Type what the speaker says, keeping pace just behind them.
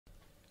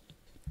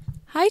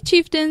Hi,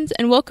 Chieftains,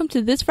 and welcome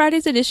to this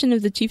Friday's edition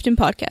of the Chieftain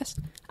Podcast.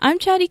 I'm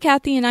Chatty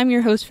Cathy, and I'm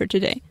your host for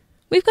today.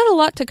 We've got a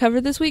lot to cover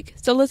this week,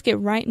 so let's get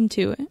right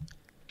into it.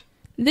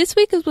 This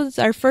week was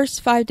our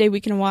first 5-day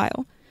week in a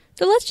while,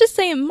 so let's just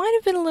say it might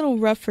have been a little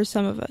rough for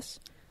some of us.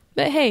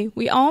 But hey,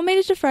 we all made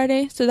it to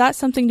Friday, so that's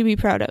something to be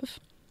proud of.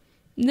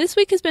 This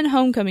week has been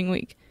homecoming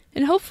week,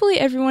 and hopefully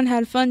everyone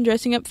had fun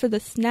dressing up for the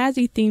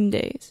snazzy theme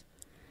days.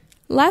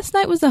 Last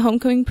night was the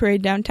homecoming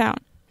parade downtown,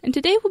 and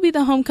today will be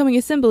the homecoming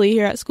assembly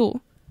here at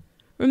school.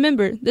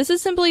 Remember, this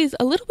assembly is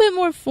a little bit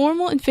more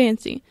formal and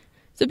fancy,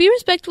 so be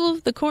respectful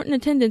of the court and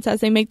attendants as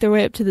they make their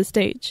way up to the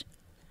stage.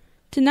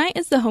 Tonight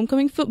is the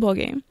homecoming football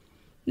game.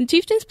 The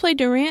Chieftains play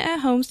Durant at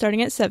home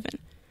starting at 7.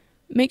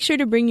 Make sure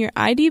to bring your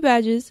ID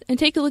badges and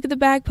take a look at the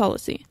bag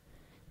policy.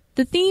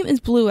 The theme is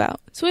blue out,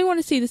 so we want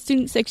to see the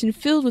student section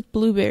filled with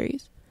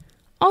blueberries.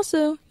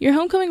 Also, your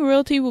homecoming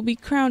royalty will be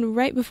crowned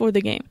right before the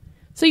game,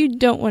 so you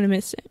don't want to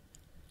miss it.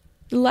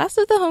 The last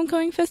of the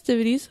homecoming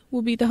festivities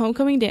will be the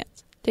homecoming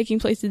dance, taking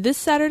place this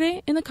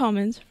Saturday in the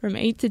Commons from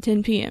 8 to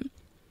 10 p.m.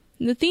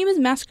 The theme is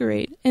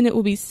masquerade, and it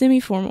will be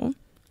semi-formal.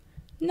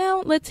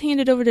 Now, let's hand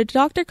it over to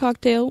Dr.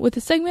 Cocktail with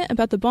a segment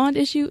about the bond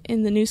issue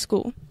in the new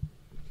school.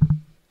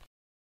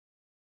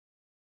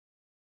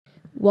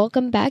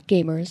 Welcome back,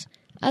 gamers.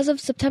 As of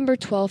September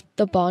 12th,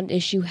 the bond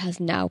issue has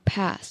now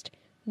passed.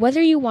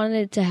 Whether you wanted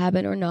it to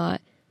happen or not,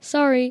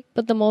 sorry,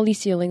 but the moldy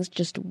ceilings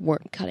just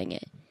weren't cutting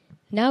it.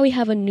 Now we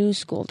have a new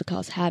school to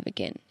cause havoc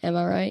in, am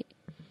I right?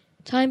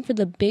 Time for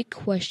the big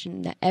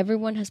question that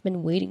everyone has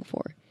been waiting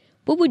for.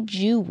 What would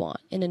you want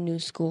in a new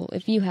school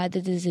if you had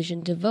the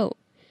decision to vote?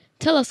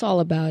 Tell us all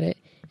about it,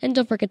 and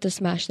don't forget to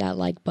smash that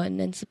like button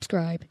and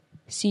subscribe.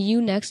 See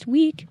you next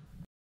week.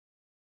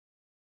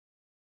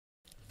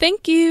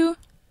 Thank you!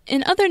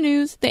 In other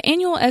news, the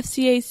annual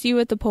FCA See You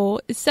at the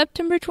Poll is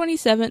September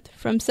 27th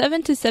from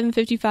 7 to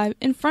 7:55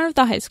 in front of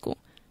the high school.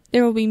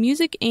 There will be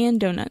music and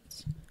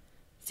donuts.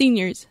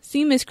 Seniors,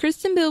 see Miss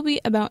Kristen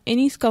Bilby about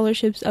any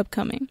scholarships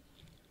upcoming.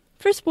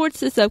 For sports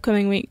this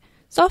upcoming week,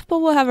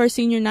 softball will have our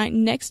senior night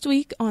next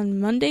week on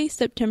Monday,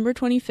 September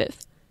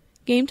 25th.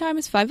 Game time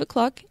is 5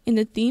 o'clock, and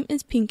the theme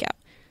is Pink Out,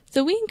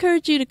 so we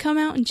encourage you to come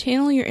out and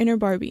channel your inner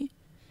Barbie.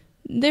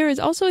 There is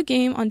also a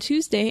game on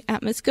Tuesday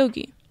at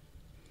Muskogee.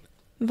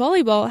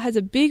 Volleyball has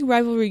a big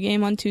rivalry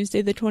game on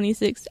Tuesday the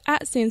 26th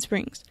at Sand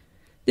Springs.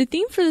 The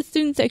theme for the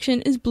student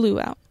section is Blue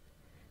Out.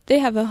 They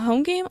have a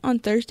home game on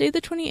Thursday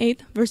the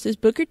 28th versus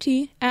Booker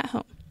T at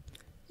home,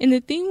 and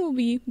the theme will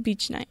be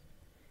Beach Night.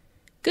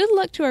 Good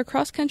luck to our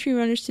cross-country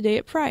runners today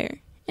at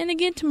Pryor, and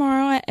again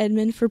tomorrow at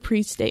Edmond for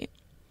pre-state.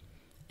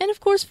 And of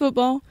course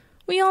football.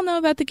 We all know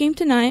about the game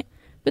tonight,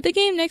 but the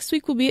game next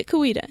week will be at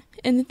Coweta,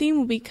 and the theme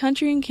will be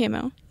country and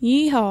camo.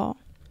 Yeehaw!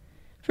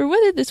 For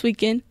weather this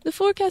weekend, the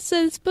forecast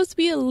says it's supposed to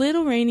be a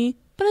little rainy,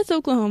 but it's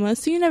Oklahoma,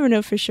 so you never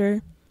know for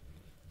sure.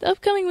 The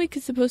upcoming week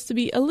is supposed to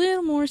be a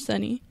little more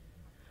sunny.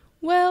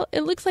 Well,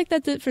 it looks like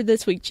that's it for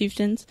this week,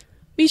 Chieftains.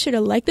 Be sure to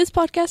like this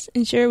podcast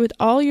and share it with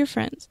all your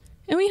friends.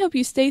 And we hope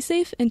you stay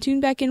safe and tune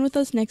back in with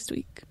us next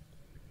week.